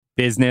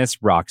Business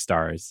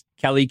Rockstars.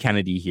 Kelly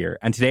Kennedy here,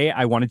 and today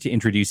I wanted to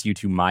introduce you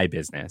to my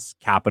business,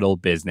 Capital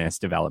Business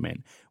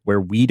Development, where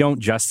we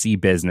don't just see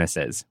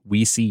businesses,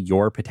 we see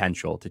your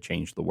potential to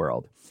change the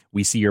world.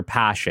 We see your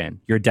passion,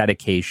 your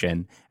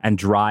dedication, and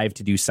drive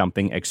to do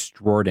something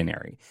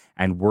extraordinary,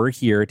 and we're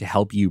here to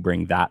help you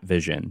bring that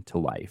vision to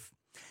life.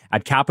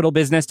 At Capital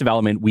Business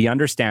Development, we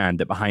understand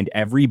that behind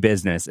every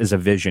business is a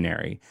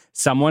visionary,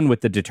 someone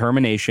with the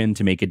determination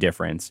to make a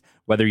difference.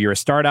 Whether you're a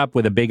startup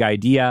with a big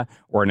idea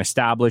or an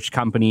established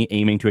company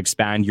aiming to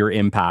expand your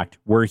impact,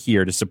 we're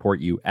here to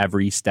support you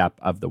every step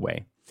of the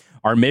way.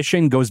 Our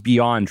mission goes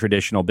beyond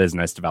traditional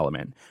business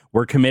development.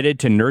 We're committed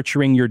to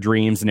nurturing your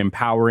dreams and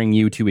empowering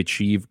you to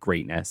achieve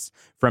greatness.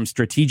 From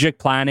strategic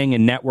planning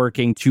and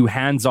networking to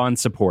hands-on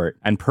support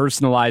and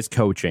personalized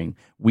coaching,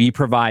 we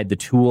provide the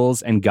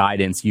tools and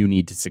guidance you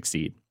need to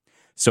succeed.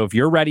 So if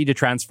you're ready to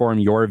transform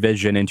your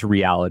vision into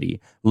reality,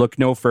 look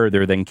no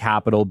further than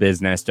Capital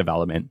Business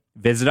Development.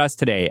 Visit us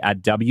today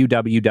at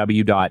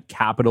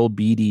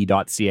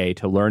www.capitalbd.ca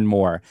to learn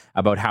more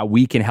about how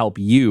we can help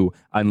you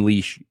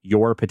unleash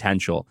your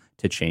potential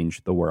to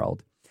change the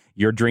world.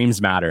 Your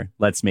dreams matter.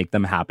 Let's make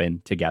them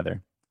happen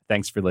together.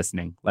 Thanks for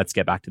listening. Let's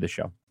get back to the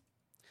show.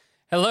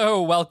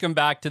 Hello, welcome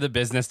back to the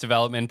Business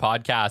Development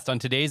Podcast. On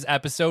today's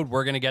episode,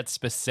 we're going to get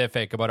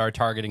specific about our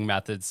targeting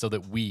methods so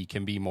that we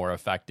can be more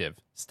effective.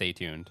 Stay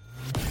tuned.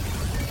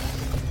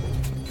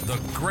 The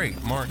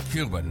great Mark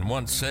Cuban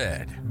once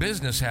said,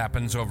 "Business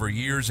happens over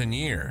years and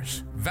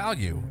years.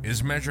 Value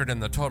is measured in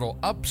the total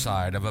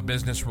upside of a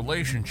business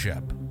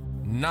relationship,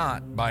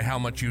 not by how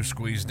much you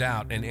squeezed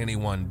out in any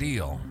one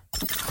deal."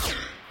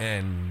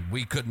 And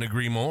we couldn't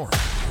agree more.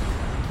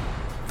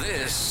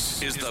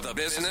 This is the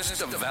Business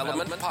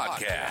Development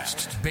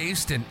Podcast,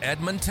 based in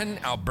Edmonton,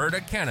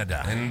 Alberta,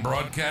 Canada, and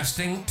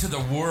broadcasting to the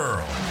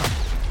world.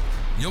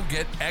 You'll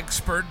get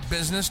expert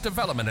business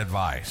development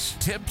advice,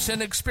 tips and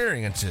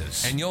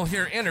experiences, and you'll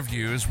hear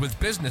interviews with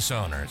business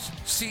owners,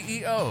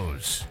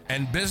 CEOs,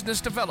 and business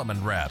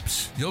development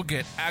reps. You'll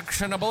get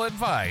actionable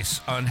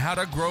advice on how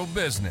to grow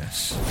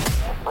business.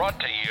 Brought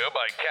to you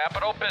by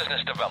Capital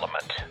Business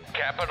Development,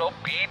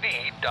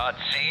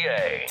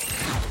 capitalbd.ca.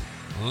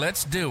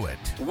 Let's do it.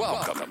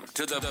 Welcome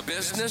to the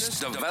Business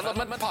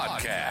Development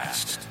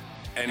Podcast.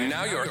 And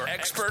now your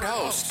expert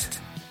host,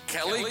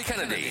 Kelly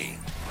Kennedy.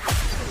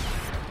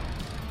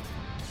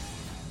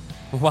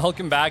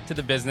 Welcome back to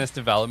the Business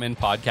Development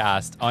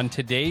Podcast. On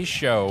today's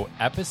show,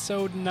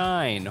 episode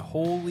 9.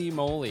 Holy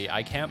moly,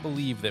 I can't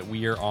believe that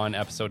we are on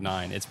episode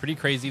 9. It's pretty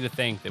crazy to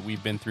think that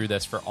we've been through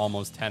this for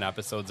almost 10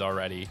 episodes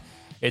already.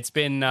 It's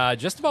been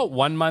just about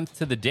 1 month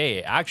to the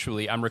day.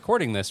 Actually, I'm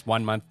recording this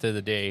 1 month to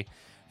the day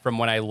from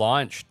when I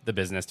launched the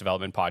Business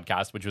Development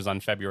Podcast, which was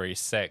on February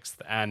 6th.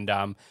 And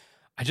I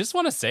just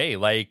want to say,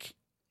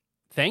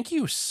 thank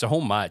you so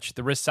much.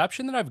 The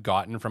reception that I've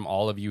gotten from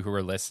all of you who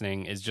are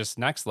listening is just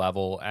next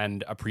level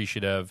and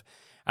appreciative.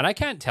 And I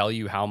can't tell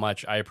you how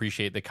much I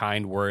appreciate the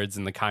kind words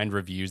and the kind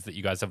reviews that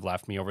you guys have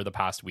left me over the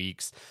past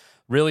weeks.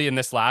 Really, in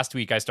this last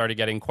week, I started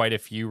getting quite a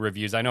few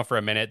reviews. I know for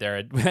a minute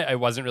there, I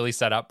wasn't really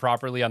set up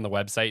properly on the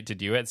website to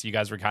do it. So you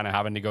guys were kind of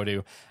having to go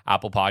to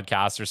Apple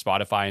Podcasts or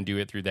Spotify and do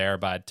it through there.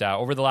 But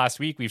over the last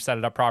week, we've set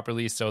it up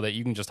properly so that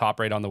you can just hop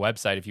right on the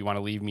website if you want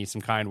to leave me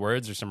some kind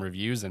words or some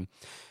reviews. And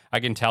I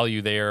can tell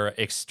you they are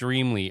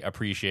extremely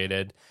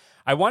appreciated.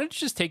 I wanted to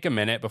just take a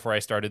minute before I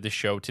started the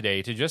show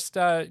today to just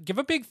give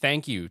a big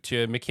thank you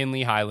to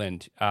McKinley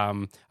Highland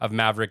of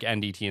Maverick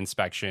NDT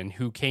Inspection,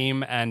 who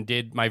came and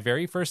did my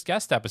very first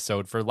guest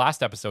episode for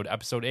last episode,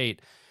 episode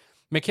 8.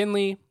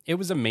 McKinley, it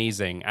was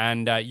amazing.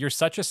 And you're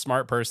such a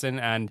smart person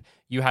and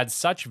you had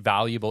such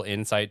valuable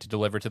insight to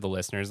deliver to the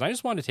listeners. And I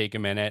just want to take a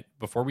minute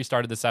before we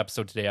started this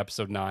episode today,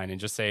 episode 9, and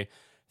just say,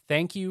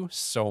 thank you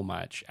so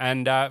much.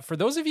 And for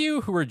those of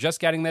you who are just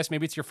getting this,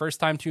 maybe it's your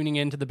first time tuning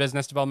into the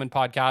Business Development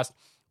Podcast,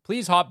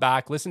 please hop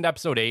back, listen to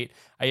episode 8.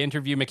 I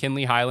interview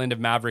McKinley Highland of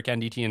Maverick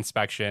NDT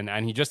Inspection,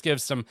 and he just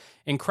gives some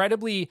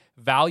incredibly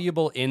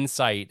valuable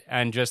insight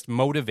and just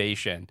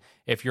motivation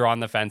if you're on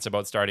the fence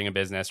about starting a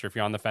business or if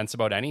you're on the fence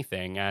about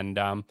anything.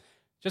 And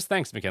just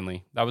thanks,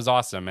 McKinley. That was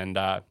awesome. And,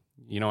 I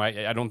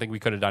don't think we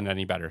could have done it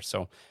any better.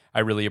 So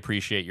I really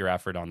appreciate your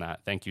effort on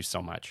that. Thank you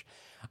so much.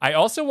 I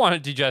also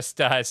wanted to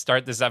just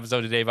start this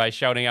episode today by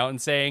shouting out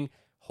and saying,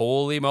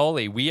 holy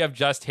moly, we have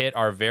just hit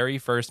our very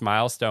first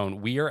milestone.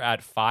 We are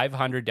at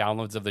 500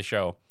 downloads of the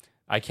show.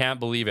 I can't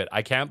believe it.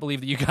 I can't believe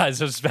that you guys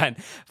have spent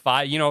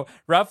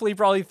roughly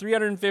probably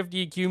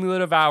 350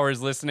 cumulative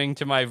hours listening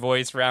to my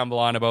voice ramble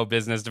on about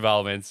business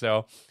development.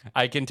 So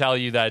I can tell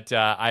you that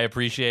I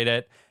appreciate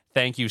it.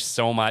 Thank you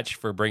so much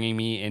for bringing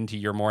me into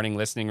your morning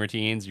listening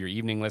routines, your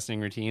evening listening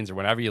routines, or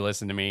whenever you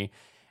listen to me.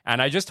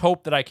 And I just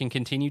hope that I can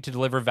continue to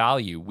deliver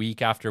value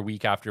week after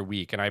week after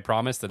week. And I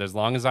promise that as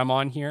long as I'm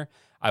on here,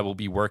 I will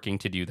be working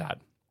to do that.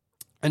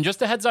 And just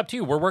a heads up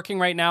too, we're working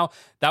right now.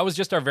 That was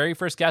just our very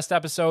first guest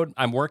episode.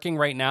 I'm working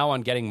right now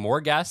on getting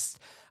more guests.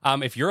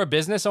 If you're a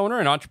business owner,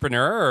 an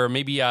entrepreneur, or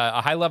maybe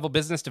a high-level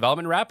business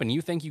development rep, and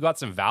you think you got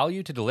some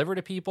value to deliver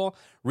to people,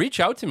 reach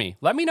out to me.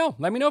 Let me know.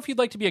 Let me know if you'd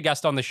like to be a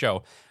guest on the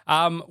show.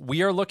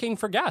 We are looking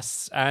for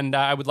guests, and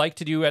I would like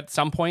to do at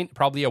some point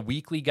probably a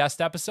weekly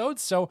guest episode.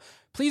 So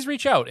please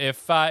reach out.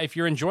 If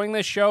you're enjoying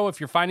this show, if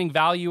you're finding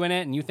value in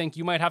it, and you think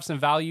you might have some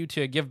value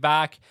to give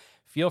back,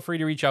 feel free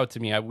to reach out to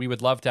me. We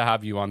would love to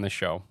have you on the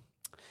show.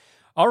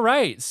 All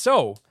right,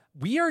 so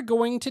we are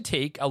going to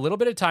take a little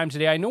bit of time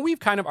today. I know we've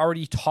kind of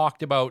already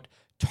talked about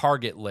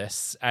target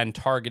lists and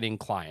targeting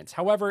clients.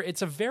 However,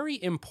 it's a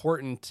very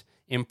important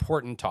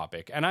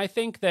topic. And I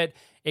think that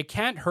it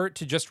can't hurt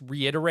to just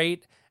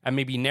reiterate and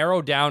maybe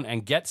narrow down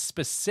and get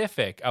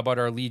specific about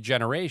our lead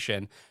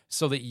generation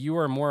so that you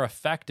are more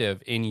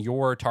effective in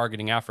your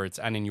targeting efforts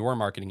and in your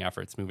marketing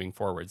efforts moving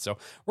forward. So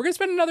we're going to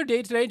spend another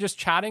day today just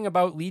chatting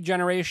about lead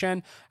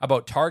generation,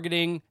 about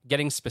targeting,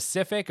 getting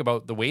specific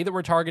about the way that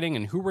we're targeting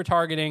and who we're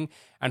targeting.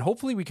 And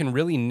hopefully we can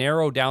really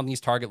narrow down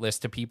these target lists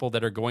to people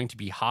that are going to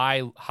be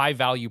high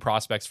value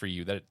prospects for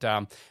you,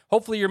 that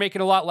hopefully you're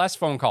making a lot less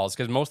phone calls,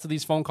 because most of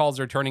these phone calls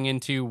are turning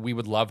into, we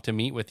would love to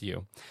meet with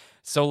you.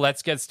 So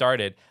let's get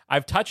started.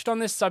 I've touched on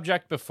this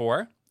subject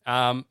before,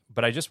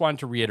 but I just wanted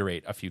to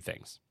reiterate a few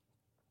things.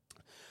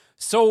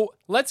 So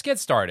let's get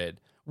started.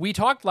 We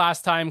talked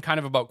last time kind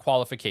of about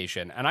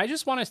qualification, and I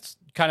just want to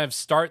kind of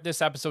start this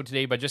episode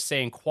today by just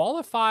saying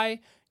qualify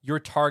your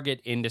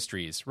target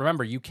industries.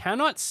 Remember, you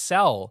cannot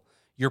sell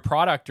your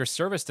product or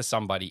service to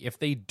somebody if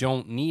they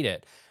don't need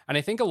it. And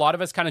I think a lot of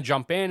us kind of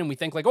jump in and we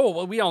think like, oh,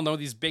 well, we all know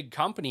these big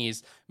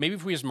companies. Maybe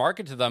if we just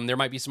market to them, there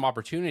might be some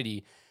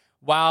opportunity.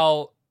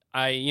 While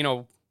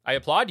I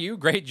applaud you.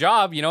 Great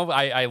job.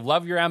 I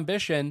love your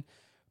ambition.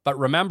 But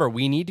remember,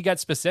 we need to get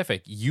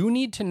specific. You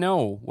need to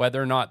know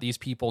whether or not these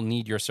people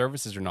need your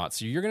services or not.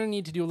 So you're going to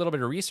need to do a little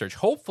bit of research.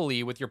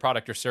 Hopefully, with your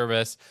product or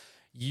service,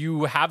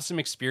 you have some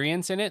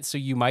experience in it. So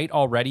you might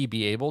already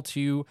be able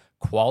to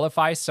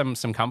qualify some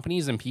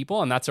companies and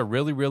people. And that's a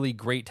really, really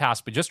great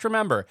task. But just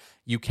remember,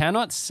 you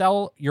cannot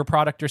sell your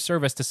product or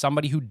service to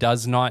somebody who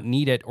does not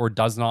need it or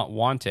does not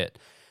want it.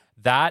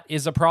 That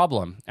is a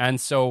problem.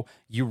 And so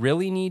you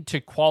really need to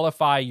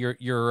qualify your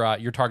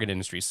target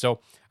industry.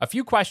 So a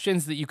few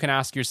questions that you can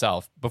ask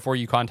yourself before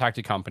you contact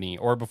a company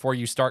or before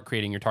you start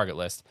creating your target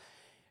list.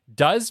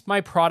 Does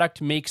my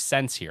product make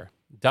sense here?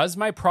 Does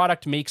my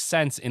product make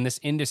sense in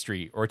this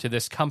industry or to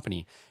this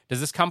company?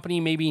 Does this company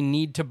maybe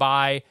need to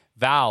buy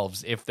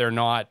valves if they're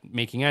not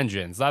making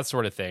engines? That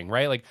sort of thing,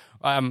 right? Like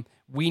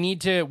we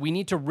need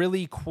to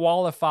really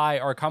qualify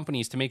our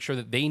companies to make sure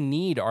that they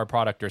need our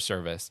product or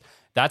service.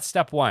 That's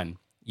step one.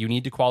 You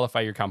need to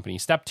qualify your company.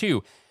 Step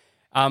two,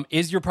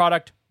 is your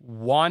product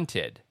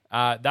wanted?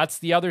 That's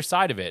the other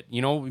side of it.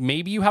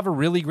 Maybe you have a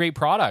really great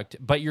product,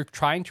 but you're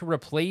trying to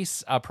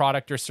replace a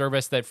product or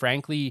service that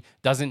frankly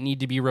doesn't need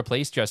to be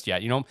replaced just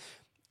yet.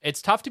 It's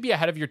tough to be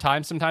ahead of your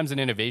time sometimes in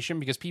innovation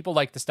because people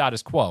like the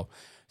status quo.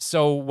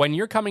 So when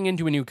you're coming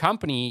into a new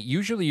company,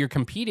 usually you're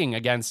competing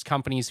against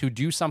companies who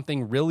do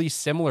something really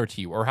similar to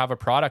you or have a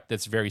product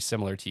that's very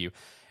similar to you.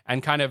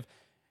 And kind of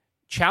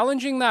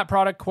challenging that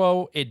product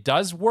quo, it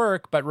does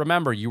work, but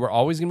remember, you are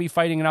always going to be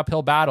fighting an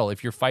uphill battle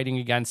if you're fighting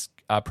against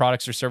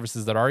products or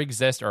services that already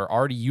exist or are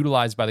already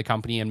utilized by the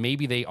company, and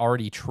maybe they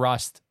already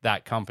trust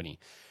that company.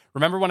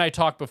 Remember when I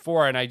talked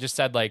before and I just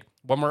said, like,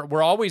 when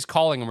we're always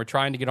calling and we're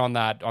trying to get on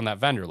that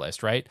vendor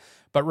list, right?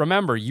 But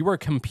remember, you are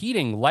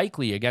competing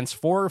likely against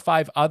 4 or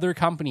 5 other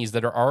companies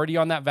that are already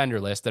on that vendor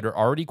list, that are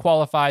already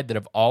qualified, that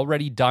have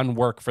already done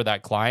work for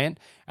that client,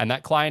 and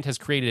that client has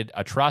created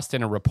a trust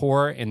and a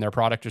rapport in their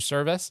product or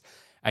service,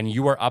 and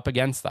you are up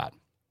against that.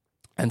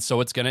 And so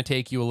it's going to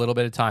take you a little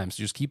bit of time.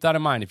 So just keep that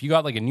in mind. If you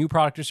got like a new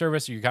product or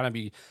service, or you're going to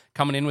be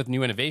coming in with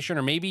new innovation,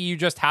 or maybe you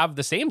just have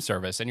the same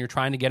service and you're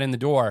trying to get in the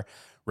door,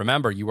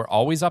 remember, you are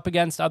always up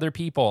against other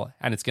people,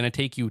 and it's going to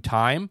take you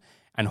time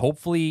and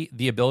hopefully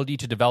the ability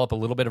to develop a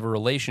little bit of a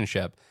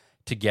relationship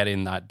to get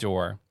in that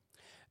door.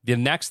 The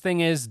next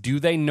thing is, do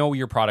they know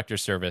your product or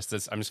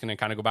service? I'm just going to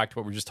kind of go back to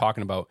what we were just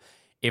talking about.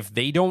 If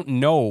they don't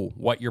know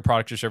what your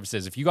product or service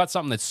is, if you got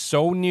something that's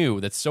so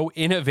new, that's so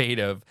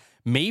innovative,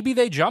 maybe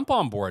they jump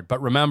on board.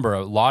 But remember,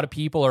 a lot of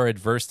people are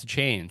adverse to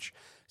change.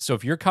 So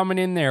if you're coming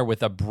in there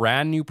with a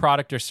brand new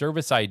product or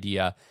service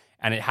idea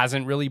and it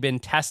hasn't really been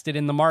tested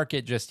in the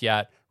market just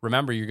yet,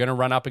 remember, you're going to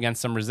run up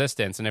against some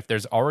resistance. And if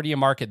there's already a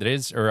market that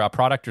is, or a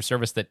product or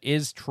service that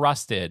is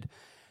trusted,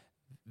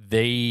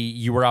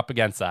 you were up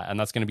against that. And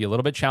that's going to be a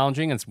little bit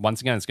challenging. And once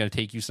again, it's going to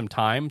take you some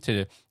time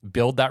to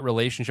build that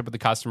relationship with the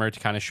customer, to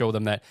kind of show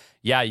them that,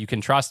 yeah, you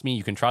can trust me,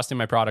 you can trust in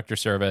my product or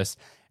service.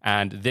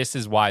 And this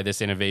is why this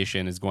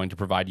innovation is going to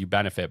provide you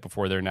benefit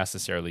before they're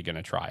necessarily going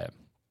to try it.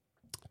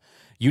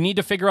 You need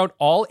to figure out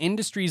all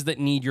industries that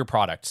need your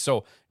product.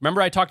 So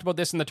remember, I talked about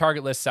this in the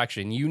target list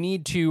section. You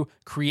need to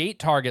create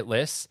target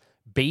lists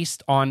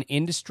based on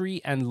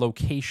industry and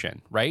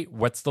location, right?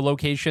 What's the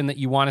location that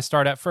you want to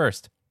start at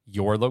first?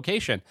 Your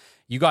location.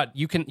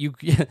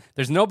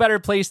 There's no better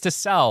place to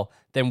sell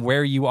than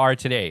where you are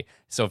today.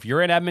 So if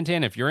you're in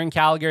Edmonton, if you're in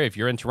Calgary, if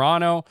you're in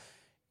Toronto,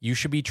 You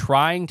should be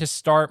trying to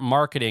start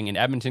marketing in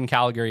Edmonton,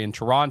 Calgary, and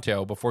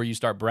Toronto before you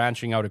start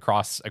branching out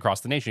across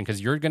the nation, because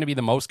you're going to be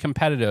the most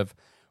competitive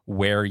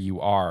where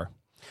you are.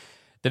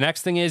 The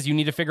next thing is you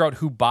need to figure out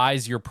who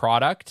buys your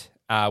product.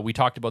 We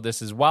talked about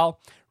this as well.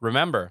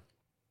 Remember,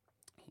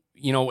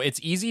 it's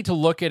easy to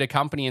look at a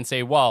company and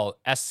say, well,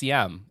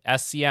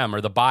 SCM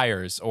are the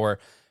buyers,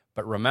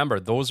 but remember,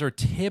 those are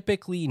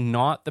typically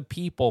not the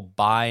people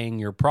buying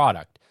your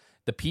product.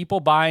 The people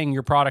buying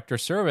your product or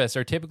service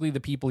are typically the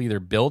people either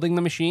building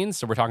the machines.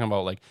 So we're talking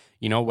about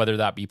whether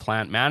that be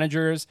plant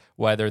managers,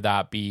 whether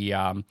that be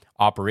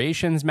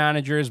operations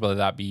managers, whether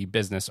that be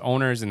business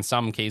owners in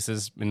some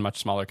cases in much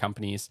smaller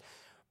companies.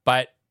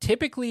 But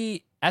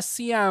typically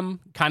SCM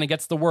kind of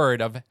gets the word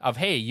of,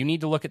 hey, you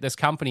need to look at this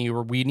company,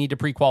 or we need to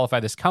pre-qualify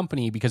this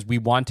company because we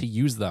want to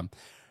use them.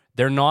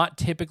 They're not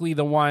typically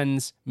the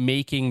ones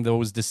making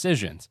those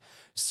decisions.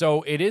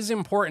 So it is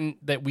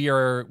important that we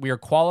are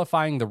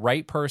qualifying the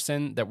right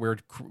person, that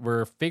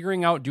we're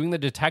figuring out, doing the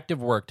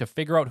detective work to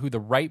figure out who the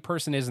right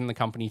person is in the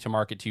company to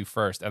market to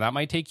first. And that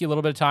might take you a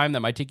little bit of time. That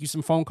might take you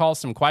some phone calls,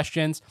 some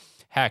questions.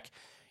 Heck,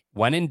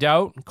 when in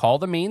doubt, call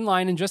the main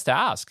line and just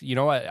ask.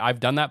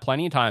 I've done that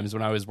plenty of times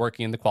when I was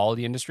working in the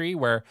quality industry,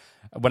 where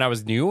when I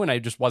was new and I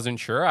just wasn't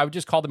sure, I would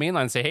just call the main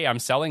line and say, hey, I'm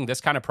selling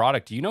this kind of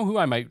product. Do you know who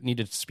I might need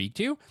to speak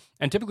to?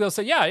 And typically they'll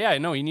say, yeah,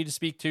 no, you need to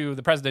speak to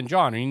the president,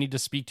 John, or you need to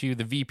speak to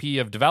the VP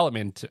of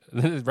development,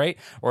 right?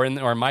 Or in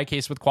my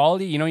case with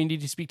quality, you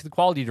need to speak to the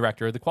quality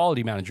director or the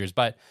quality managers.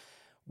 But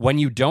when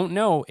you don't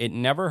know, it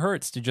never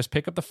hurts to just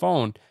pick up the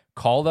phone,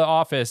 call the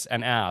office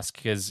and ask,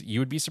 because you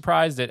would be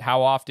surprised at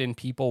how often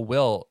people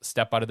will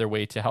step out of their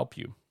way to help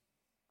you.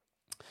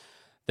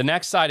 The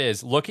next side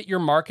is look at your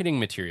marketing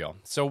material.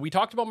 So we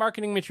talked about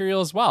marketing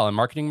material as well, and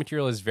marketing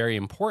material is very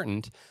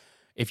important.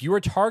 If you are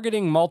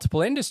targeting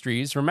multiple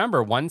industries,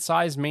 remember, one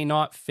size may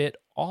not fit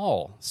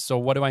all. So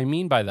what do I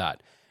mean by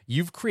that?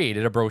 You've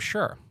created a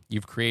brochure.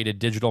 You've created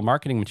digital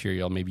marketing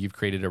material. Maybe you've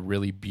created a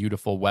really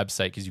beautiful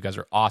website because you guys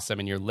are awesome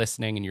and you're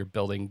listening and you're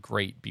building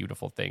great,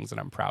 beautiful things, and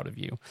I'm proud of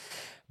you.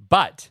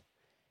 But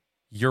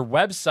your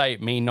website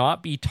may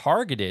not be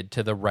targeted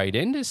to the right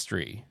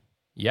industry.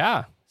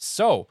 Yeah.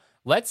 So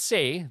let's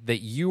say that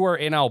you are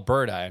in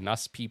Alberta, and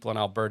us people in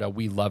Alberta,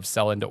 we love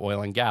selling to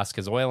oil and gas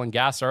because oil and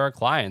gas are our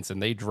clients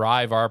and they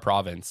drive our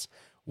province.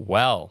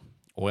 Well,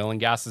 oil and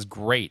gas is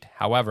great.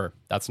 However,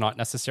 that's not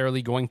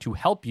necessarily going to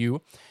help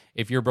you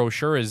if your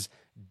brochure is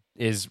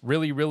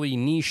really, really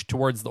niche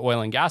towards the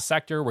oil and gas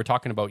sector. We're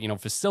talking about,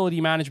 facility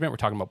management. We're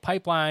talking about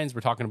pipelines.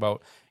 We're talking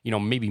about,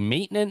 maybe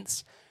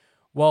maintenance.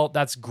 Well,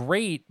 that's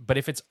great, but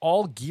if it's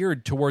all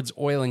geared towards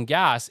oil and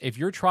gas,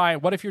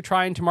 what if you're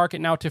trying to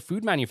market now to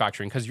food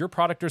manufacturing, because your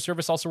product or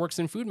service also works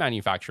in food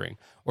manufacturing,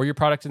 or your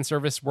product and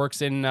service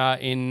works in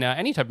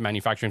any type of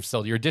manufacturing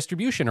facility, or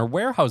distribution, or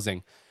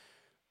warehousing?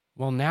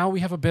 Well, now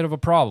we have a bit of a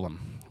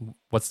problem.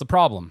 What's the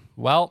problem?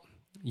 Well,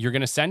 you're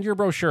going to send your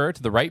brochure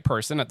to the right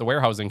person at the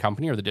warehousing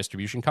company or the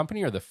distribution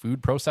company or the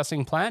food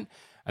processing plant,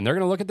 and they're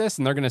going to look at this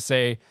and they're going to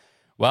say,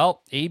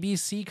 well,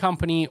 ABC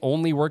company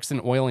only works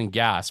in oil and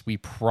gas. We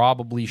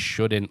probably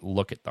shouldn't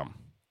look at them.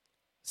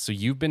 So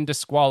you've been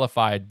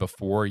disqualified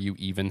before you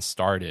even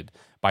started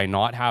by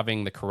not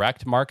having the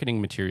correct marketing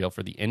material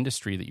for the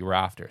industry that you were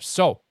after.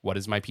 So what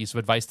is my piece of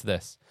advice to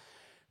this?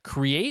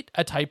 Create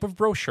a type of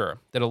brochure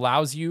that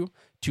allows you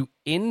to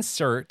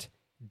insert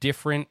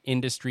different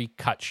industry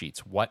cut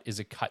sheets. What is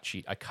a cut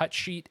sheet? A cut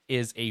sheet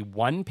is a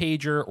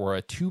 1-pager or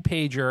a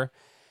 2-pager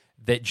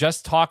that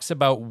just talks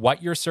about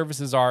what your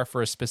services are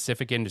for a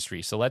specific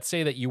industry. So let's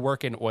say that you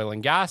work in oil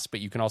and gas,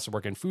 but you can also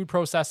work in food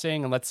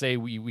processing, and let's say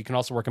we can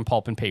also work in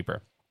pulp and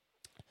paper.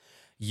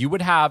 You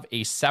would have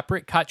a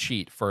separate cut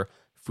sheet for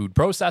food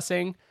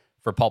processing,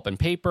 for pulp and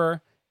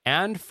paper,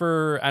 and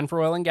for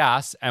oil and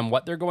gas. And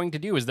what they're going to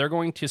do is they're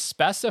going to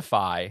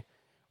specify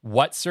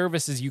what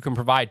services you can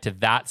provide to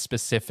that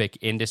specific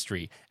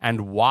industry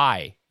and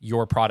why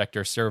your product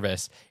or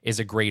service is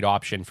a great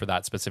option for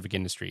that specific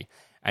industry.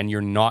 And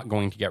you're not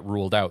going to get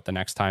ruled out the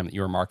next time that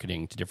you're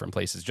marketing to different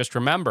places. Just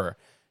remember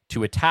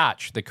to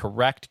attach the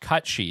correct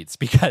cut sheets,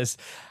 because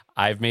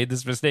I've made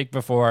this mistake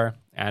before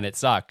and it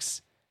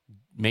sucks.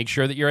 Make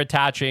sure that you're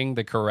attaching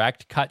the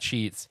correct cut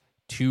sheets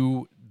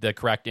to the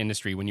correct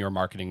industry when you're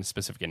marketing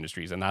specific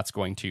industries. And that's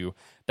going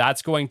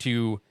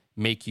to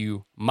make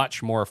you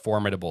much more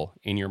formidable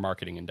in your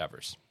marketing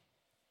endeavors.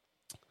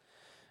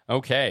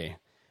 Okay.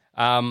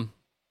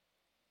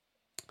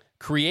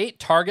 Create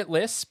target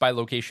lists by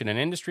location and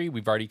industry.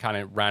 We've already kind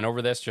of ran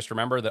over this. Just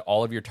remember that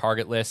all of your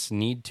target lists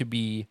need to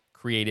be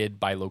created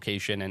by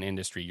location and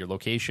industry. Your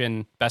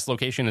best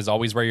location is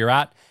always where you're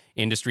at.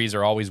 Industries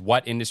are always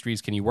what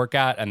industries can you work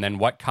at, and then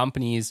what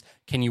companies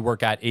can you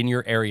work at in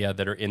your area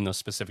that are in those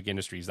specific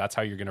industries. That's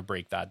how you're going to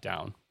break that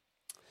down.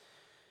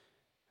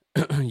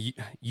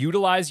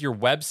 Utilize your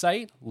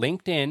website,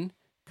 LinkedIn,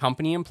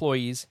 company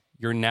employees,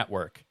 your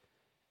network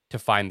to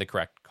find the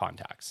correct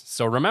contacts.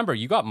 So remember,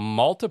 you got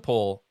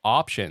multiple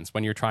options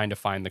when you're trying to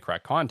find the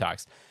correct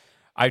contacts.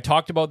 I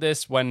talked about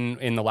this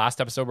in the last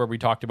episode where we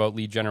talked about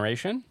lead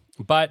generation,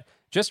 but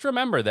just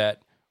remember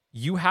that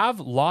you have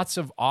lots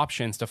of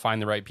options to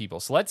find the right people.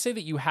 So let's say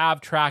that you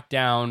have tracked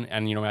down,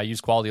 and I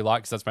use quality a lot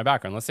because that's my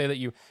background. Let's say that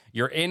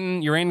you're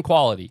in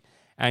quality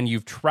and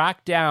you've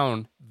tracked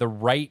down the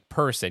right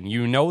person.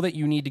 You know that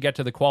you need to get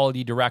to the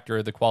quality director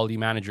or the quality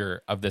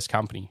manager of this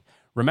company.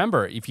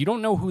 Remember, if you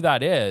don't know who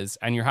that is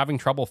and you're having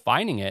trouble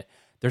finding it,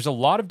 there's a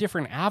lot of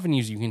different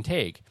avenues you can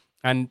take.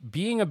 And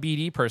being a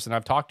BD person,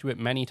 I've talked to it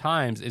many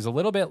times, is a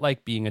little bit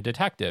like being a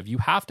detective. You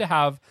have to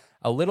have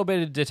a little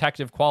bit of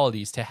detective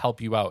qualities to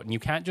help you out. And you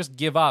can't just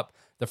give up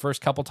the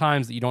first couple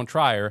times that you don't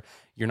try, or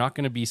you're not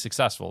going to be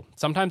successful.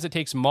 Sometimes it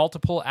takes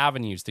multiple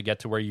avenues to get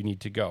to where you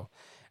need to go.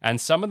 And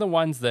some of the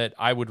ones that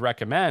I would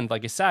recommend,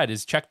 like I said,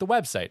 is check the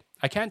website.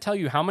 I can't tell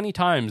you how many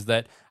times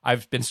that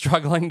I've been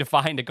struggling to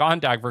find a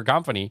contact for a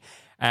company,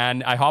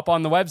 and I hop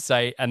on the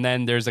website and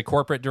then there's a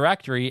corporate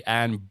directory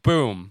and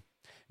boom.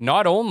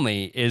 Not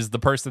only is the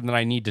person that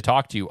I need to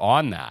talk to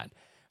on that,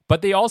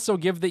 but they also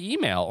give the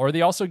email or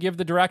they also give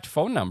the direct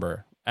phone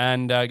number.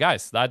 And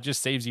guys, that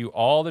just saves you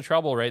all the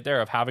trouble right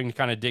there of having to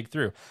kind of dig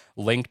through.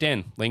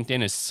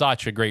 LinkedIn is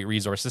such a great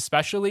resource,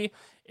 especially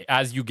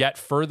as you get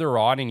further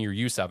on in your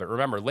use of it.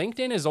 Remember,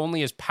 LinkedIn is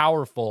only as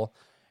powerful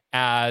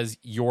as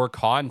your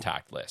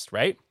contact list,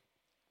 right?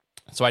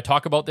 So I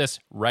talk about this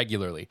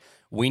regularly.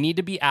 We need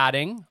to be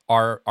adding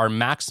our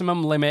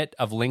maximum limit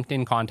of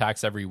LinkedIn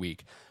contacts every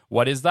week.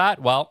 What is that?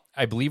 Well,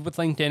 I believe with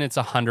LinkedIn, it's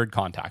 100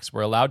 contacts.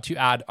 We're allowed to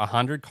add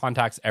 100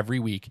 contacts every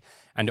week.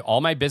 And all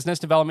my business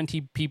development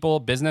people,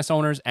 business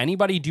owners,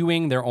 anybody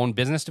doing their own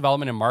business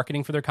development and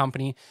marketing for their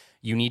company,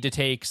 you need to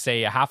take,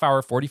 say, a half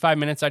hour, 45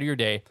 minutes out of your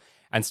day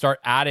and start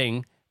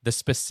adding the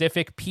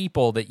specific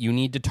people that you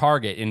need to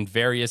target in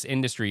various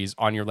industries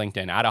on your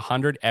LinkedIn. Add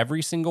 100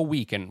 every single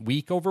week. And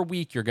week over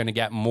week, you're going to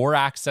get more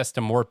access to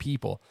more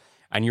people.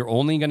 And you're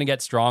only going to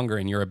get stronger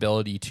in your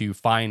ability to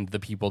find the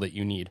people that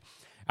you need.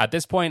 At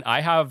this point,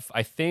 I have,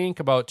 I think,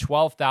 about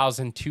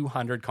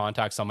 12,200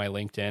 contacts on my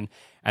LinkedIn,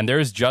 and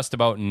there's just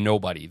about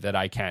nobody that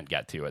I can't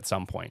get to at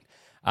some point.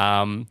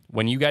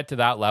 When you get to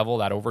that level,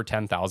 that over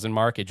 10,000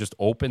 mark, it just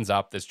opens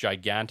up this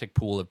gigantic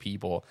pool of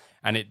people,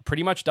 and it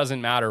pretty much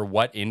doesn't matter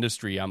what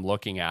industry I'm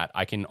looking at.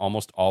 I can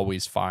almost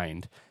always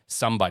find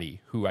somebody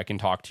who I can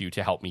talk to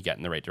help me get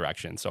in the right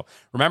direction. So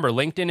remember,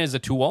 LinkedIn is a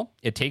tool.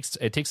 It takes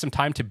some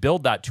time to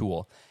build that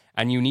tool.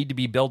 And you need to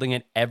be building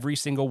it every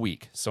single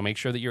week. So make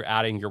sure that you're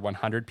adding your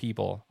 100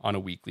 people on a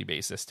weekly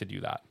basis to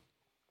do that.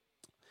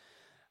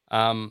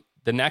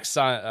 The next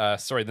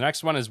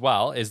one as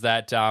well is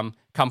that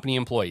company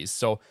employees.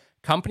 So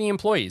company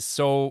employees.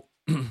 So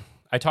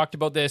I talked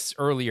about this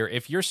earlier.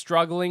 If you're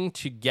struggling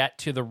to get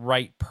to the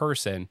right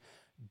person,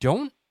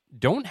 don't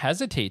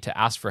hesitate to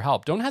ask for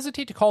help. Don't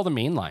hesitate to call the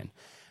main line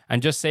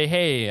and just say,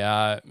 hey,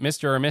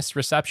 Mr. or Miss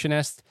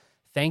Receptionist,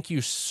 thank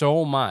you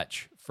so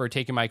much for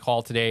taking my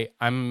call today.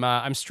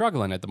 I'm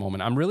struggling at the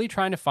moment. I'm really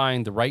trying to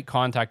find the right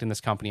contact in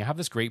this company. I have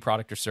this great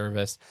product or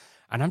service,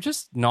 and I'm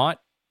just not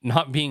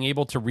being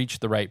able to reach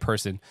the right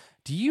person.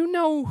 Do you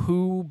know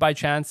who, by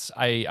chance,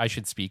 I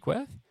should speak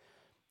with?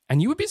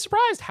 And you would be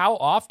surprised how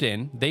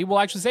often they will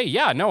actually say,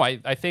 yeah, no,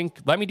 I think,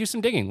 let me do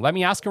some digging. Let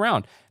me ask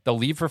around. They'll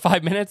leave for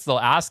 5 minutes. They'll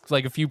ask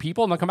like a few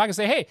people and they'll come back and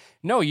say, hey,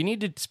 no, you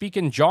need to speak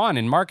in John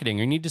in marketing,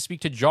 or you need to speak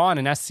to John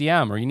in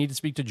SCM, or you need to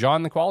speak to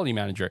John, the quality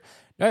manager.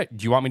 Do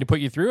you want me to put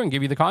you through and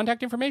give you the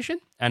contact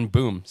information? And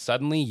boom,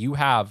 suddenly you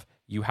have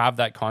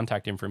that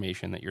contact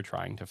information that you're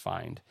trying to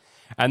find.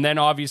 And then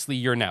obviously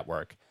your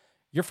network,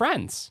 your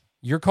friends,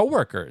 your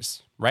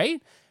coworkers,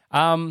 right?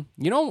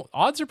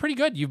 Odds are pretty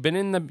good. You've been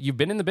in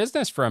the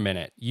business for a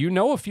minute. You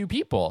know a few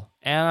people,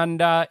 and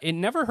it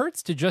never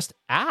hurts to just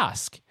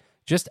ask.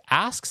 Just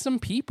ask some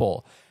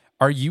people.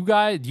 Do you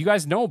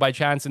guys know by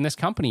chance in this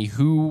company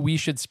who we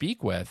should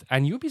speak with?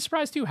 And you'd be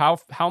surprised too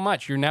how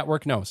much your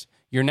network knows.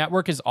 Your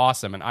network is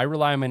awesome, and I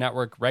rely on my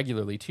network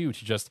regularly too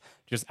to just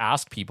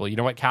ask people. You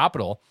know what,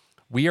 Capital,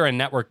 we are a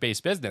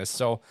network-based business,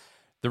 so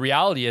the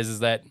reality is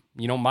that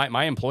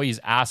my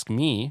employees ask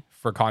me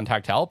for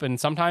contact help, and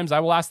sometimes I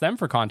will ask them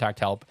for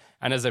contact help.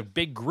 And as a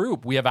big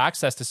group, we have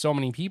access to so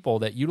many people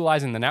that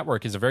utilizing the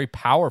network is a very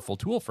powerful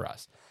tool for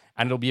us,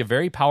 and it'll be a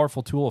very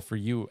powerful tool for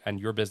you and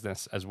your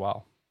business as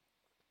well.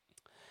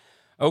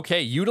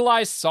 Okay,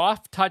 utilize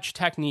soft touch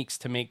techniques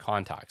to make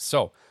contacts.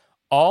 So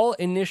all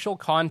initial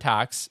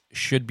contacts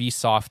should be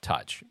soft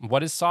touch.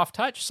 What is soft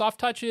touch? Soft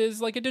touch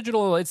is like a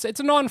digital, it's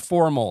a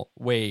non-formal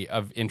way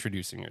of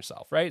introducing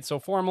yourself, right? So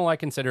formal, I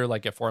consider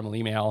like a formal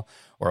email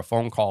or a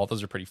phone call.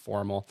 Those are pretty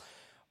formal.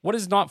 What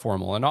is not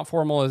formal? And not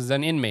formal is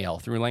an in-mail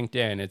through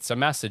LinkedIn. It's a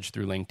message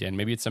through LinkedIn.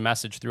 Maybe it's a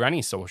message through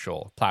any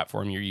social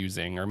platform you're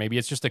using, or maybe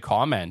it's just a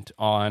comment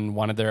on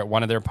one of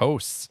their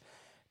posts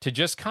to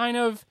just kind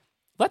of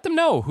let them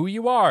know who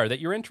you are, that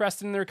you're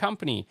interested in their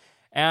company.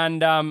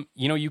 And,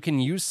 you can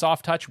use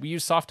soft touch. We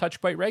use soft touch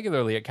quite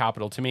regularly at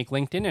Capital to make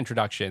LinkedIn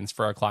introductions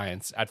for our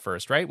clients at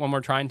first, right? When we're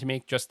trying to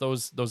make just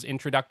those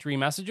introductory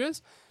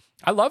messages,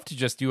 I love to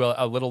just do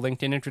a little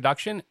LinkedIn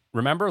introduction.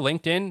 Remember,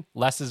 LinkedIn,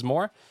 less is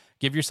more.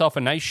 Give yourself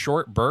a nice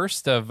short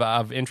burst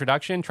of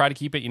introduction. Try to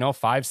keep it,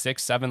 5,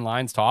 6, 7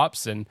 lines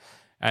tops. And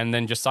and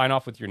then just sign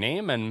off with your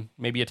name and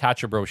maybe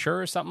attach a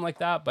brochure or something like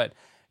that. But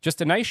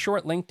just a nice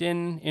short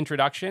LinkedIn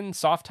introduction,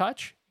 soft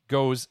touch,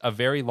 goes a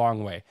very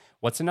long way.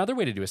 What's another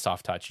way to do a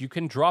soft touch? You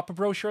can drop a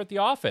brochure at the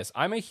office.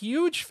 I'm a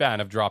huge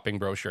fan of dropping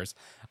brochures.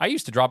 I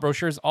used to drop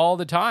brochures all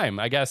the time.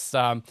 I guess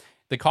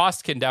the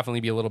cost can definitely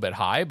be a little bit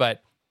high,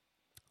 but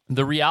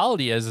the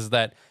reality is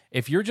that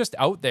if you're just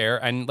out there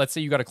and let's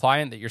say you got a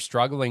client that you're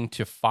struggling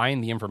to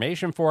find the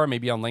information for,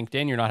 maybe on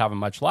LinkedIn, you're not having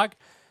much luck,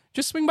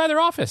 just swing by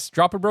their office,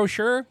 drop a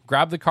brochure,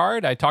 grab the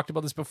card. I talked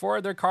about this before.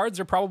 Their cards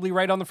are probably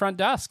right on the front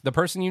desk. The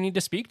person you need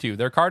to speak to,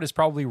 their card is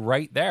probably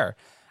right there.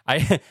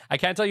 I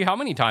can't tell you how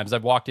many times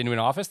I've walked into an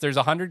office. There's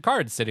 100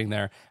 cards sitting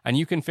there, and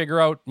you can figure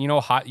out,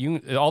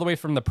 all the way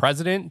from the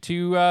president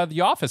to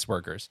the office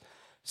workers.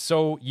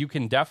 So you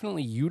can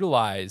definitely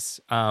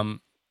utilize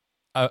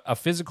a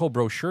physical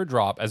brochure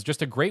drop as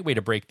just a great way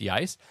to break the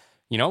ice.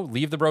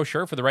 Leave the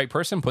brochure for the right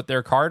person, put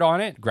their card on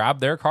it, grab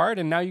their card,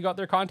 and now you got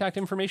their contact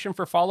information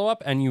for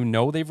follow-up, and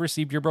they've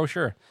received your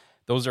brochure.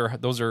 Those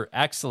are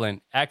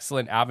excellent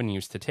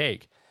avenues to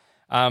take.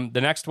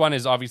 The next one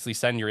is obviously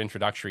send your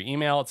introductory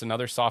email. It's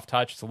another soft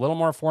touch. It's a little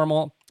more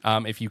formal.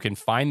 If you can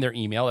find their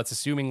email, that's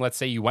assuming, let's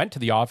say you went to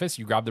the office,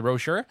 you grabbed the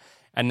brochure,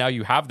 and now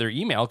you have their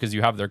email because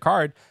you have their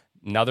card.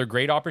 Another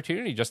great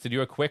opportunity just to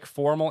do a quick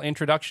formal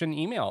introduction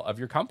email of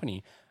your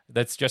company.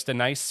 That's just a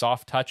nice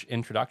soft touch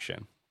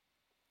introduction.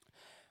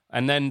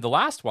 And then the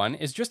last one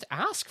is just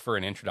ask for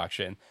an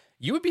introduction.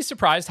 You would be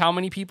surprised how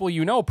many people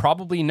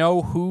probably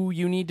know who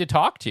you need to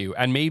talk to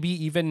and maybe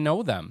even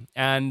know them.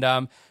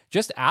 And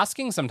just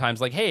asking sometimes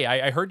like, hey,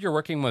 I heard you're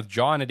working with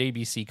John at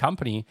ABC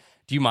Company.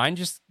 Do you mind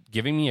just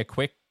giving me a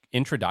quick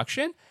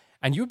introduction?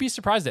 And you would be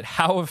surprised at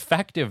how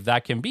effective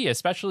that can be,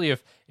 especially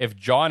if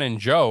John and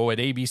Joe at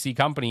ABC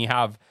Company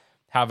have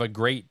a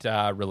great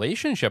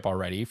relationship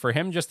already. For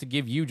him just to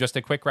give you just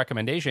a quick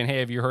recommendation, hey,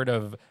 have you heard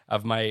of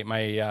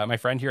my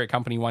friend here at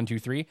Company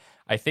 123?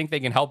 I think they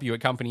can help you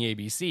at Company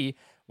ABC.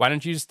 Why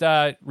don't you just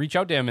reach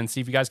out to him and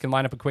see if you guys can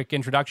line up a quick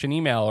introduction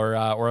email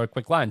or a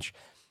quick lunch?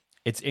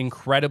 It's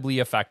incredibly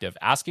effective.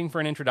 Asking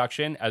for an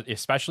introduction,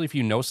 especially if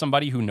you know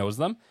somebody who knows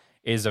them,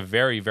 is a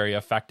very, very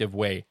effective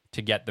way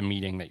to get the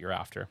meeting that you're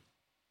after.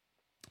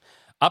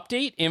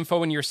 Update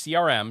info in your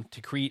CRM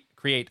to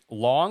create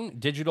long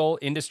digital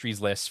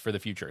industries lists for the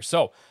future.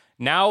 So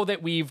now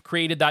that we've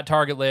created that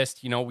target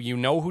list, you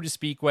know who to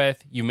speak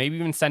with, you maybe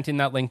even sent in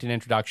that LinkedIn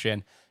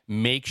introduction,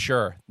 make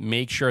sure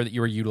that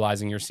you are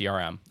utilizing your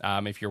CRM.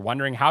 If you're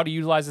wondering how to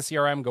utilize the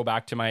CRM, go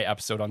back to my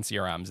episode on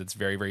CRMs. It's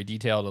very, very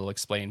detailed. It'll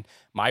explain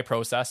my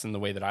process and the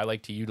way that I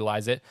like to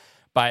utilize it.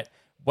 But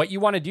what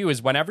you want to do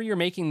is whenever you're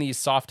making these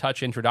soft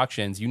touch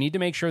introductions, you need to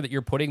make sure that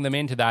you're putting them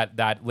into that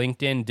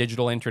LinkedIn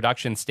digital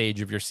introduction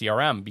stage of your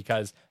CRM,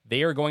 because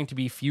they are going to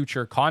be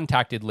future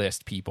contacted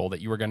list people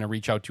that you are going to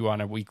reach out to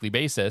on a weekly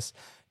basis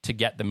to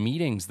get the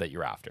meetings that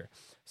you're after.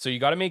 So you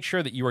got to make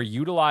sure that you are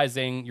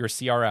utilizing your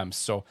CRM.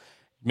 So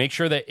make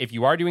sure that if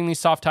you are doing these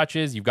soft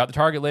touches, you've got the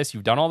target list,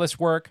 you've done all this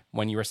work,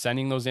 when you are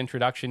sending those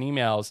introduction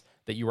emails,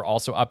 that you are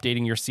also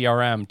updating your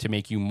CRM to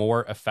make you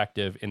more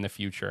effective in the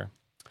future.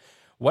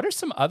 What are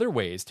some other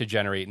ways to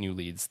generate new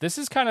leads? This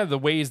is kind of the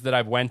ways that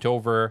I've went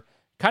over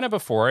kind of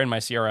before in my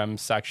CRM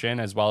section,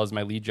 as well as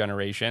my lead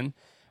generation.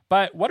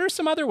 But what are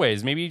some other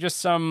ways? Maybe just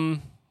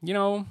some,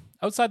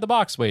 outside the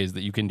box ways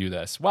that you can do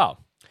this. Well,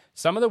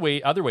 some of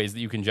the other ways that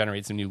you can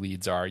generate some new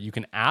leads are you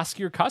can ask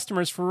your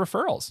customers for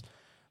referrals.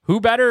 Who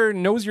better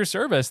knows your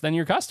service than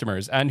your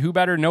customers? And who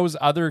better knows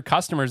other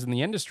customers in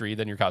the industry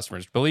than your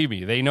customers? Believe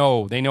me, they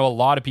know a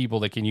lot of people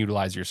that can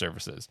utilize your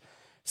services.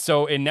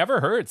 So it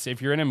never hurts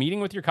if you're in a meeting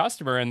with your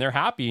customer and they're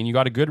happy and you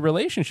got a good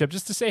relationship,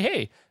 just to say,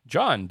 hey,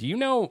 John, do you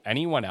know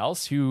anyone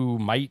else who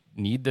might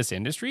need this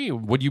industry?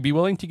 Would you be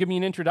willing to give me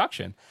an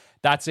introduction?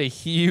 That's a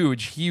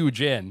huge,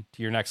 huge in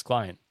to your next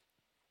client.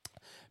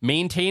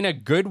 Maintain a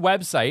good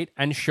website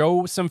and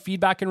show some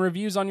feedback and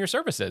reviews on your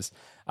services.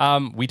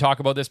 We talk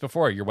about this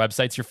before. Your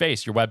website's your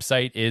face. Your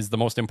website is the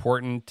most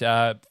important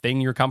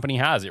thing your company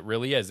has. It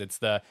really is. It's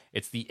the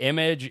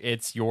image.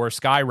 It's your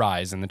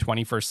skyrise in the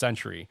 21st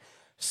century.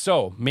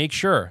 So make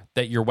sure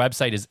that your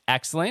website is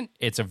excellent.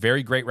 It's a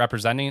very great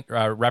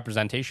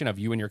representation of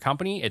you and your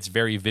company. It's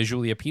very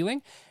visually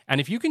appealing. And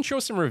if you can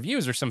show some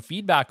reviews or some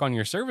feedback on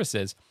your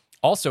services,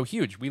 also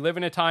huge. We live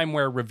in a time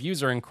where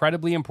reviews are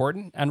incredibly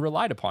important and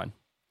relied upon.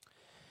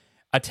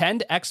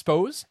 Attend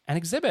expos and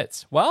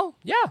exhibits. Well,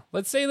 yeah,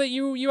 let's say that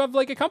you have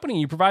like a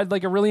company, you provide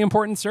like a really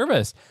important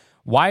service.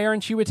 Why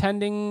aren't you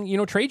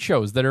attending, trade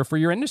shows that are for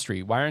your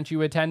industry? Why aren't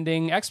you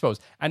attending expos?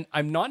 And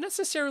I'm not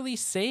necessarily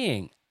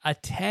saying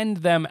attend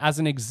them as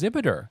an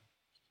exhibitor.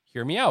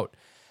 Hear me out.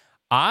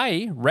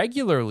 I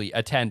regularly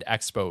attend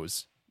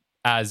expos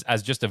as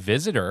just a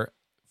visitor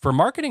for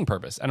marketing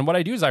purpose. And what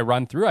I do is I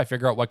run through, I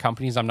figure out what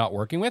companies I'm not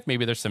working with.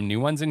 Maybe there's some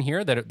new ones in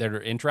here that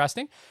are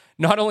interesting.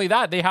 Not only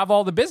that, they have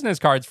all the business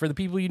cards for the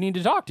people you need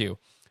to talk to.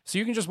 So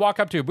you can just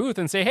walk up to a booth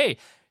and say, hey,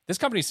 this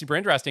company's super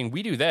interesting.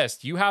 We do this.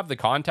 Do you have the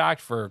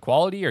contact for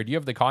quality, or do you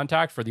have the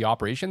contact for the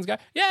operations guy?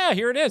 Yeah,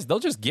 here it is. They'll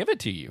just give it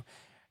to you.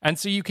 And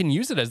so you can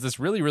use it as this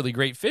really, really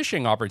great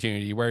fishing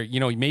opportunity where,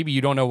 maybe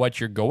you don't know what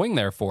you're going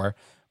there for,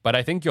 but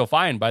I think you'll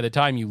find by the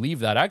time you leave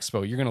that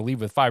expo, you're going to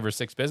leave with 5 or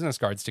 6 business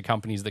cards to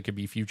companies that could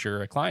be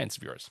future clients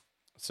of yours.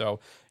 So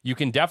you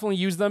can definitely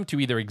use them to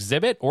either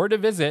exhibit or to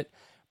visit,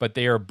 but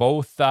they are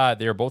both going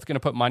to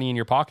put money in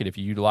your pocket if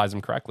you utilize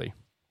them correctly.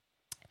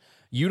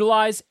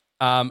 Utilize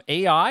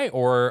AI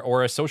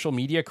or a social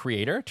media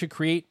creator to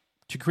create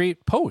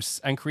posts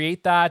and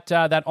create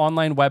that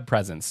online web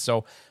presence.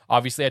 So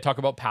obviously I talk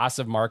about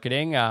passive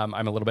marketing. I'm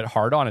a little bit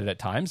hard on it at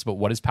times, but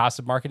what is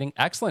passive marketing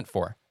excellent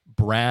for?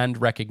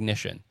 Brand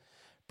recognition.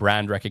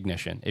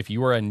 If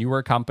you are a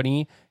newer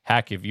company,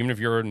 heck, even if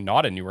you're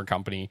not a newer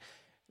company,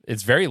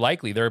 it's very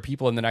likely there are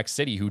people in the next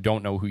city who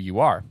don't know who you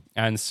are.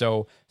 And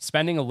so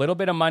spending a little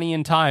bit of money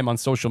and time on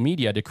social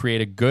media to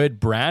create a good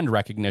brand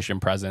recognition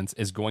presence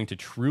is going to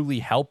truly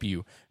help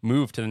you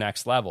move to the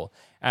next level.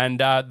 And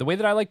the way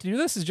that I like to do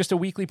this is just a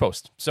weekly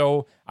post.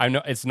 So I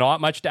know it's not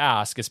much to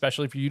ask,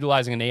 especially if you're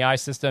utilizing an AI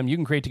system. You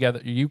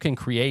can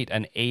create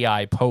an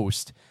AI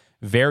post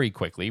very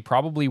quickly,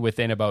 probably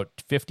within about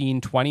 15,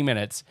 20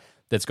 minutes,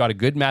 that's got a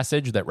good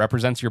message that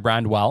represents your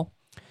brand well.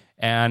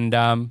 And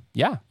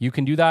you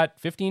can do that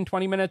 15,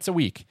 20 minutes a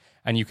week,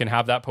 and you can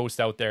have that post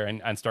out there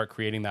and start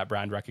creating that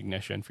brand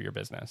recognition for your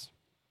business.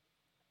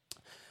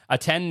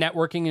 Attend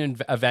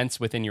networking events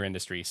within your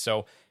industry.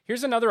 So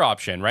here's another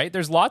option, right?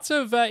 There's lots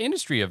of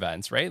industry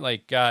events, right?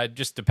 Like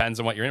just depends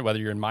on what you're in, whether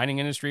you're in mining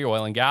industry,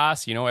 oil and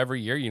gas,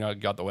 every year, you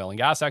got the Oil and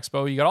Gas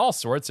Expo, you got all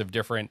sorts of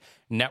different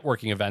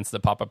networking events that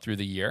pop up through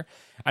the year.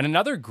 And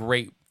another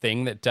great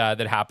thing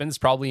that happens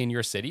probably in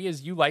your city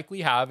is you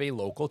likely have a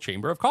local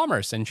Chamber of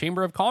Commerce, and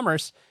Chamber of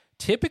Commerce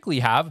typically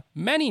have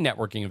many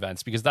networking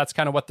events because that's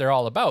kind of what they're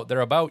all about.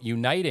 They're about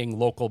uniting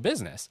local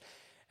business.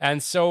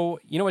 And so,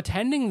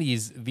 attending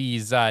these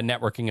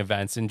networking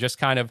events and just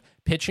kind of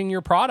pitching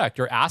your product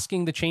or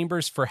asking the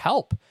chambers for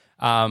help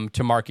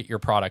to market your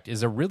product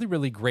is a really,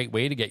 really great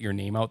way to get your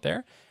name out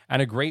there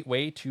and a great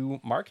way to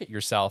market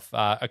yourself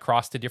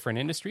across to different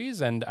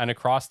industries and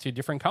across to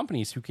different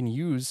companies who can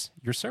use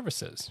your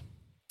services.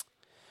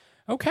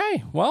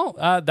 Okay, well,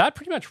 that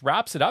pretty much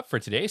wraps it up for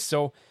today.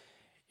 So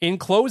in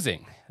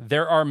closing,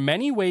 there are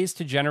many ways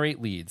to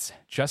generate leads.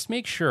 Just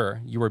make sure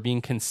you are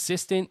being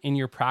consistent in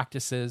your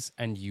practices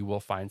and you will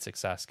find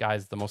success.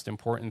 Guys, the most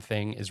important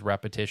thing is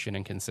repetition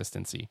and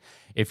consistency.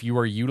 If you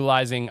are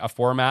utilizing a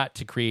format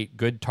to create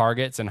good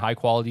targets and high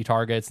quality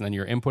targets, and then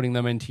you're inputting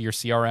them into your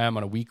CRM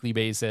on a weekly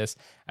basis,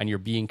 and you're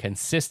being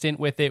consistent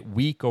with it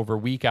week over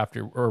week,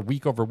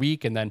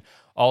 and then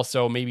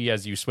also maybe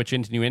as you switch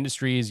into new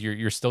industries,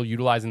 you're still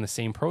utilizing the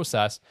same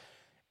process,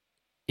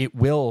 it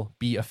will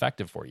be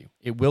effective for you.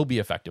 It will be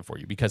effective for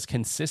you because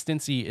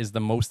consistency is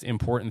the most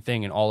important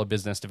thing in all of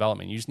business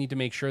development. You just need to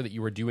make sure that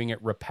you are doing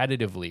it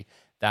repetitively.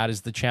 That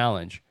is the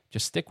challenge.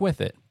 Just stick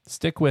with it.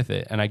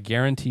 And I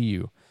guarantee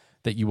you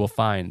that you will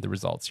find the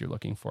results you're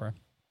looking for.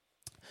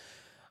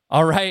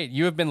 All right,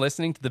 you have been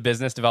listening to the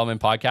Business Development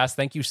Podcast.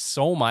 Thank you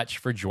so much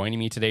for joining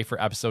me today for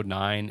episode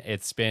 9.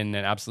 It's been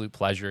an absolute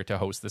pleasure to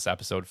host this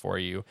episode for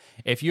you.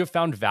 If you have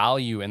found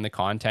value in the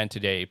content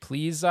today,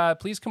 please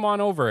come on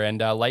over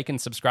and like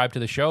and subscribe to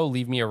the show.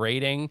 Leave me a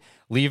rating,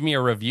 leave me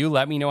a review.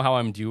 Let me know how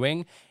I'm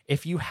doing.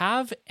 If you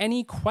have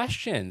any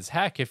questions,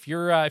 heck, if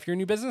you're a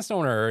new business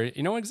owner or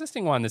an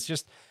existing one that's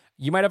just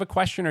you might have a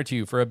question or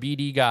two for a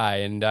BD guy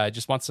and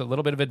just wants a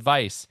little bit of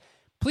advice,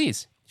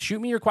 please shoot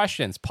me your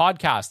questions.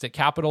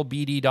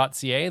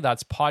 podcast@capitalbd.ca.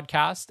 That's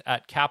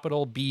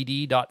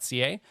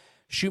podcast@capitalbd.ca.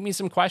 Shoot me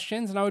some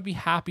questions, and I would be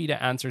happy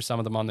to answer some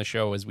of them on the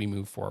show as we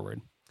move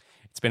forward.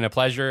 It's been a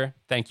pleasure.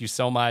 Thank you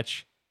so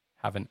much.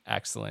 Have an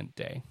excellent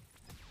day.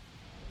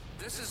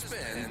 This has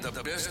been the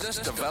Business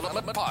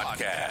Development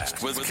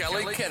Podcast with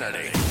Kelly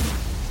Kennedy.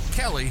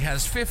 Kelly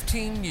has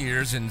 15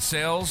 years in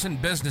sales and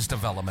business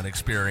development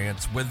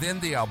experience within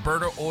the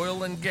Alberta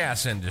oil and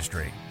gas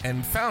industry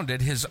and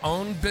founded his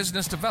own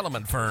business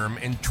development firm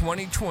in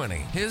 2020.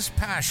 His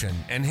passion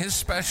and his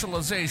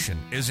specialization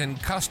is in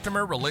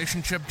customer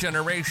relationship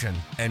generation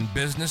and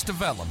business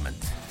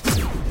development.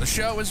 The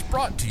show is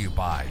brought to you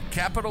by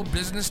Capital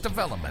Business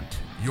Development,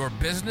 your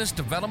business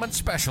development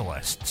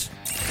specialists.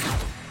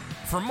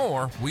 For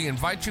more, we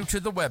invite you to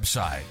the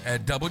website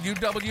at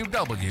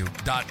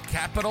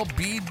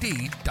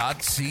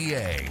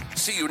www.capitalbd.ca.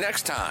 See you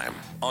next time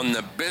on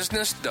the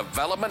Business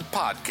Development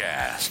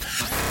Podcast.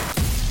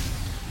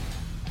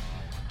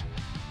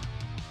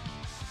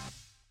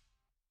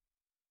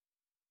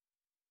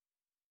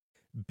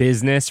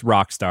 Business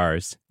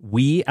Rockstars.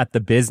 We at the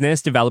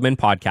Business Development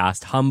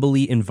Podcast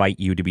humbly invite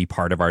you to be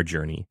part of our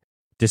journey.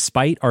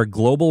 Despite our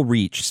global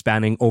reach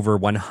spanning over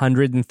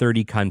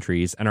 130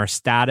 countries and our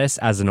status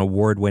as an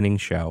award-winning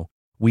show,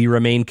 we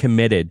remain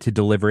committed to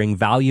delivering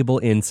valuable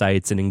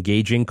insights and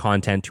engaging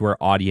content to our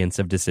audience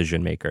of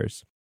decision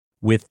makers.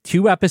 With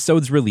 2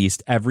 episodes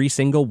released every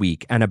single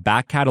week and a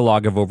back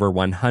catalog of over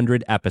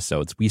 100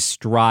 episodes, we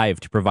strive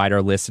to provide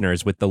our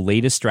listeners with the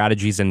latest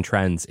strategies and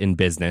trends in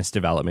business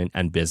development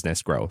and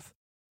business growth.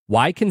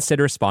 Why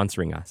consider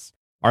sponsoring us?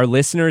 Our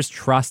listeners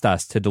trust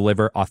us to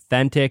deliver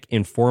authentic,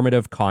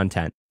 informative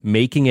content,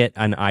 making it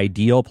an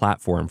ideal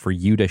platform for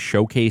you to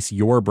showcase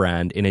your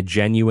brand in a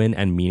genuine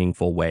and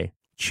meaningful way.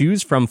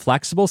 Choose from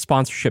flexible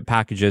sponsorship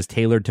packages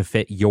tailored to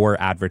fit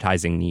your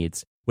advertising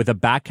needs. With a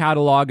back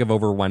catalog of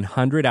over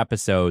 100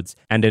 episodes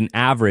and an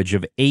average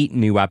of 8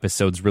 new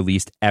episodes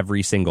released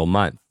every single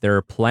month, there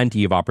are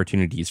plenty of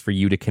opportunities for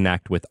you to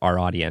connect with our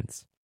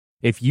audience.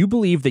 If you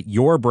believe that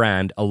your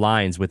brand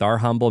aligns with our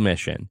humble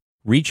mission,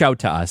 reach out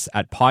to us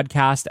at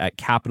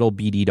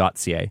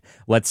podcast@capitalbd.ca.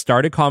 Let's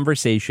start a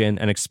conversation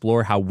and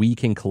explore how we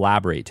can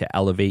collaborate to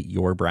elevate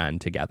your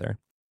brand together.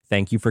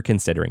 Thank you for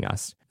considering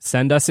us.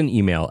 Send us an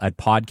email at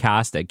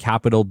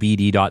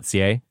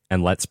podcast@capitalbd.ca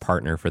and let's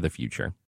partner for the future.